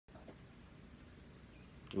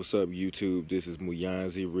What's up, YouTube? This is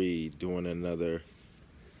Muyanzi Reed doing another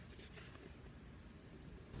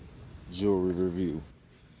jewelry review.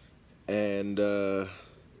 And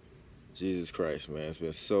Jesus Christ, man, it's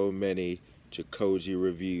been so many Jacoje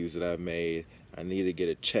reviews that I've made. I need to get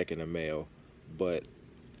a check in the mail, but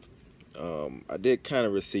I did kind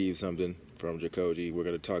of receive something from Jacoje. We're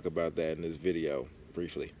going to talk about that in this video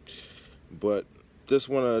briefly. But just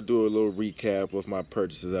want to do a little recap of my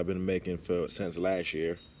purchases I've been making since last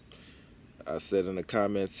year. I said in the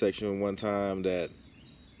comments section one time that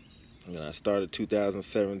I started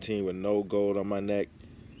 2017 with no gold on my neck.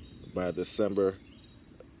 By December,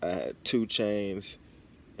 I had 2 chains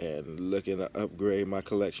and looking to upgrade my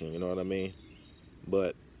collection, you know what I mean?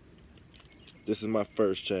 But this is my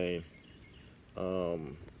first chain.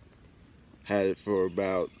 Had it for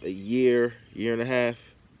about a year and a half,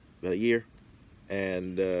 about a year.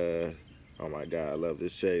 And oh my God, I love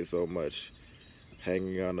this chain so much.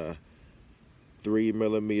 Hanging on a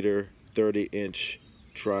 3mm 30-inch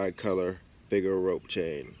tri-color figure rope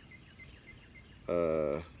chain.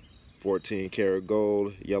 14 karat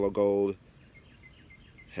gold, yellow gold,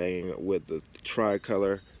 hanging with the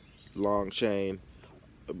tri-color long chain.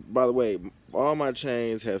 By the way, all my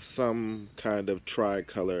chains have some kind of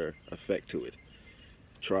tri-color effect to it.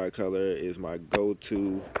 Tri-color is my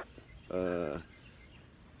go-to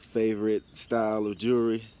favorite style of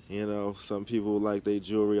jewelry. You know, some people like their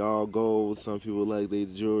jewelry all gold, some people like their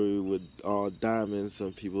jewelry with all diamonds,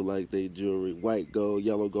 some people like their jewelry white gold,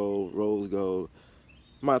 yellow gold, rose gold.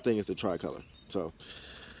 My thing is the tricolor. So,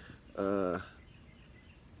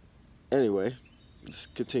 anyway, let's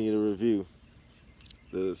continue the review.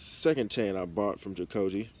 The second chain I bought from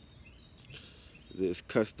Jacoje, this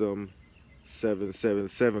custom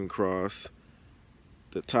 777 cross.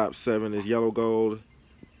 The top 7 is yellow gold,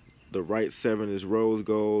 the right 7 is rose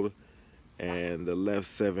gold, and the left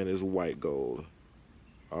 7 is white gold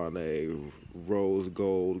on a rose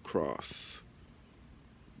gold cross.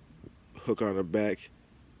 Hook on the back,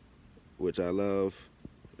 which I love,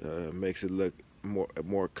 makes it look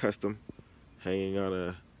more custom, hanging on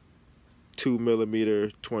a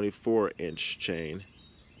 2mm 24-inch chain,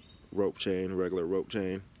 rope chain, regular rope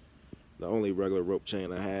chain. The only regular rope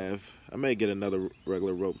chain I have. I may get another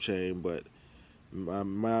regular rope chain, but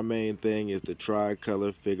my main thing is the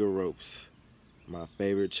tri-color figure ropes. My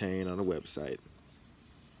favorite chain on the website.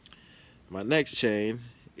 My next chain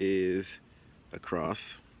is a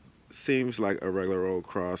cross. Seems like a regular old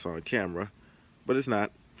cross on camera, but it's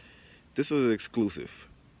not. This is exclusive.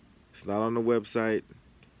 It's not on the website.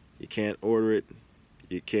 You can't order it.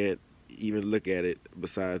 You can't even look at it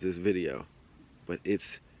besides this video. But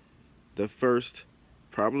it's the first,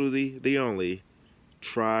 probably the only,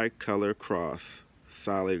 tri-color cross,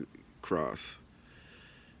 solid cross.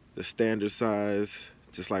 The standard size,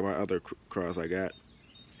 just like my other cross I got.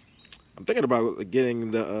 I'm thinking about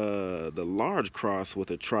getting the large cross with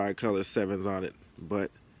the tri-color 7s on it,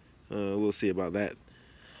 but we'll see about that.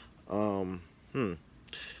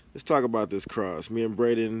 Let's talk about this cross. Me and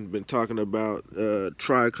Braden been talking about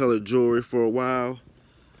tri-color jewelry for a while.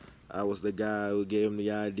 I was the guy who gave him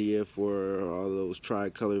the idea for all those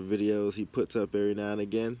tri-color videos he puts up every now and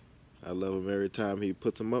again. I love him every time he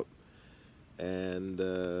puts them up. And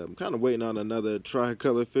I'm kind of waiting on another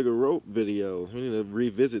tri-color figure rope video. We need to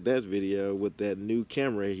revisit that video with that new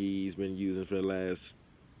camera he's been using for the last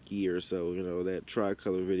year or so. You know, that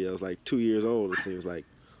tri-color video is like 2 years old, it seems like.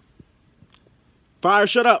 Fire,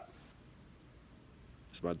 shut up!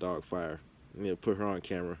 It's my dog, Fire. I need to put her on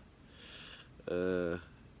camera.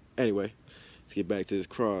 Anyway, let's get back to this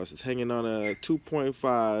cross. It's hanging on a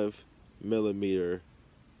 2.5mm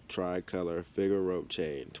tri-color figure rope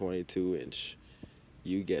chain, 22-inch.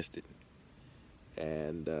 You guessed it.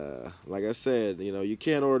 And like I said, you know, you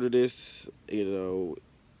can't order this. You know,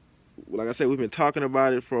 like I said, we've been talking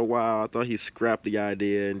about it for a while. I thought he scrapped the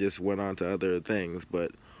idea and just went on to other things.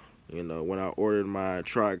 But you know, when I ordered my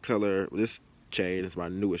tri-color, this chain is my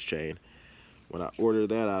newest chain. When I ordered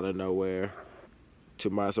that out of nowhere, to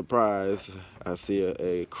my surprise, I see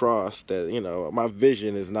a cross that, you know, my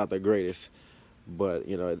vision is not the greatest. But,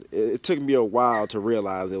 you know, it took me a while to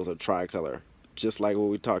realize it was a tri-color. Just like what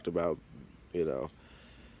we talked about, you know.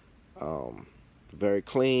 Very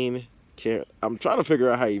clean. I'm trying to figure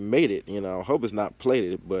out how he made it, you know. I hope it's not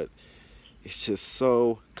plated, but it's just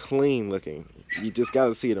so clean looking. You just got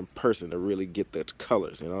to see it in person to really get the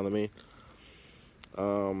colors, you know what I mean?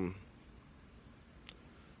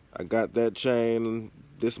 I got that chain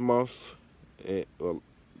this month. Well,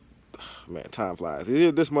 man, time flies. It's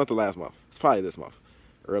either this month or last month. It's probably this month,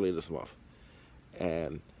 early this month.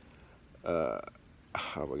 And oh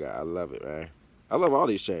my God, I love it, man. I love all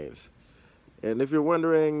these chains. And if you're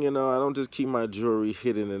wondering, you know, I don't just keep my jewelry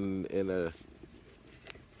hidden in a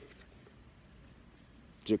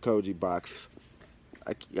Jacoje box.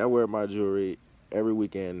 I wear my jewelry every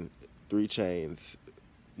weekend, 3 chains.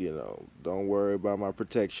 You know, don't worry about my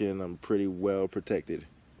protection. I'm pretty well protected,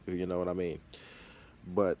 if you know what I mean.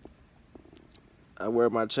 But I wear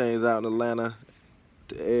my chains out in Atlanta,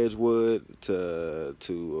 to Edgewood, to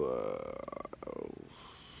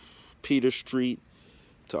Peter Street,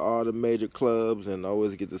 to all the major clubs, and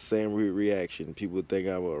always get the same reaction. People think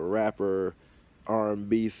I'm a rapper,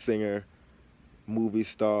 R&B singer, movie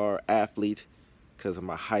star, athlete, because of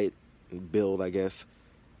my height and build, I guess.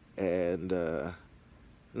 And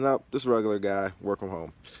no, just a regular guy, work from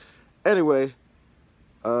home. Anyway,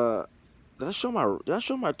 did I show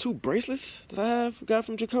my 2 bracelets that I got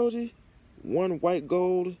from Jacoje? One white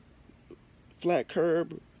gold, flat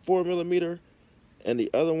curb, 4mm, and the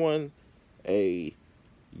other one a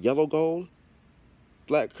yellow gold,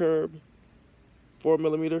 flat curb,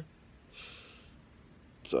 4mm.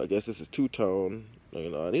 So I guess this is 2-tone. You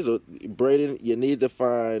know, I need to braiding. You need to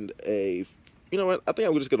find a. You know what? I think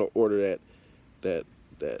I'm just gonna order that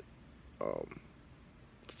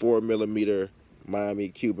 4mm Miami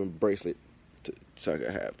Cuban bracelet so I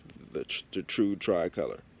can have the true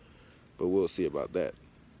tricolor. But we'll see about that.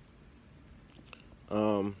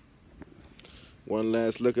 One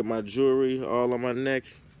last look at my jewelry, all on my neck.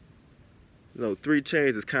 You know, 3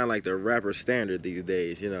 chains is kind of like the rapper standard these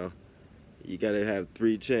days. You know, you gotta have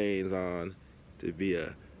 3 chains on to be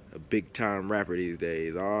a big time rapper these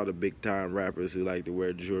days. All the big time rappers who like to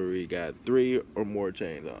wear jewelry got 3 or more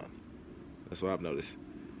chains on. That's what I've noticed.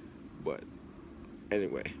 But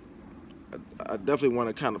anyway, I definitely want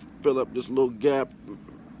to kind of fill up this little gap.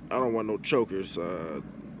 I don't want no chokers. I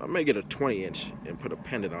may get a 20-inch and put a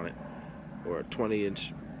pendant on it, or a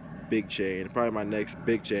 20-inch big chain. Probably my next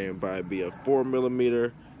big chain would probably be a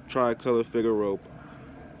 4mm tricolor figure rope,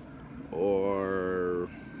 or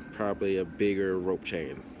probably a bigger rope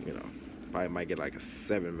chain. You know, probably might get like a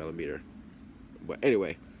 7mm. But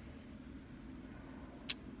anyway,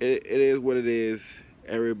 it is what it is.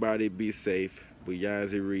 Everybody be safe.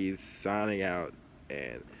 Yazzie Reed signing out,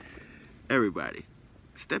 and everybody,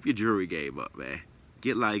 step your jewelry game up, man.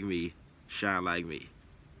 Get like me, shine like me.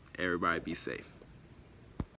 Everybody be safe.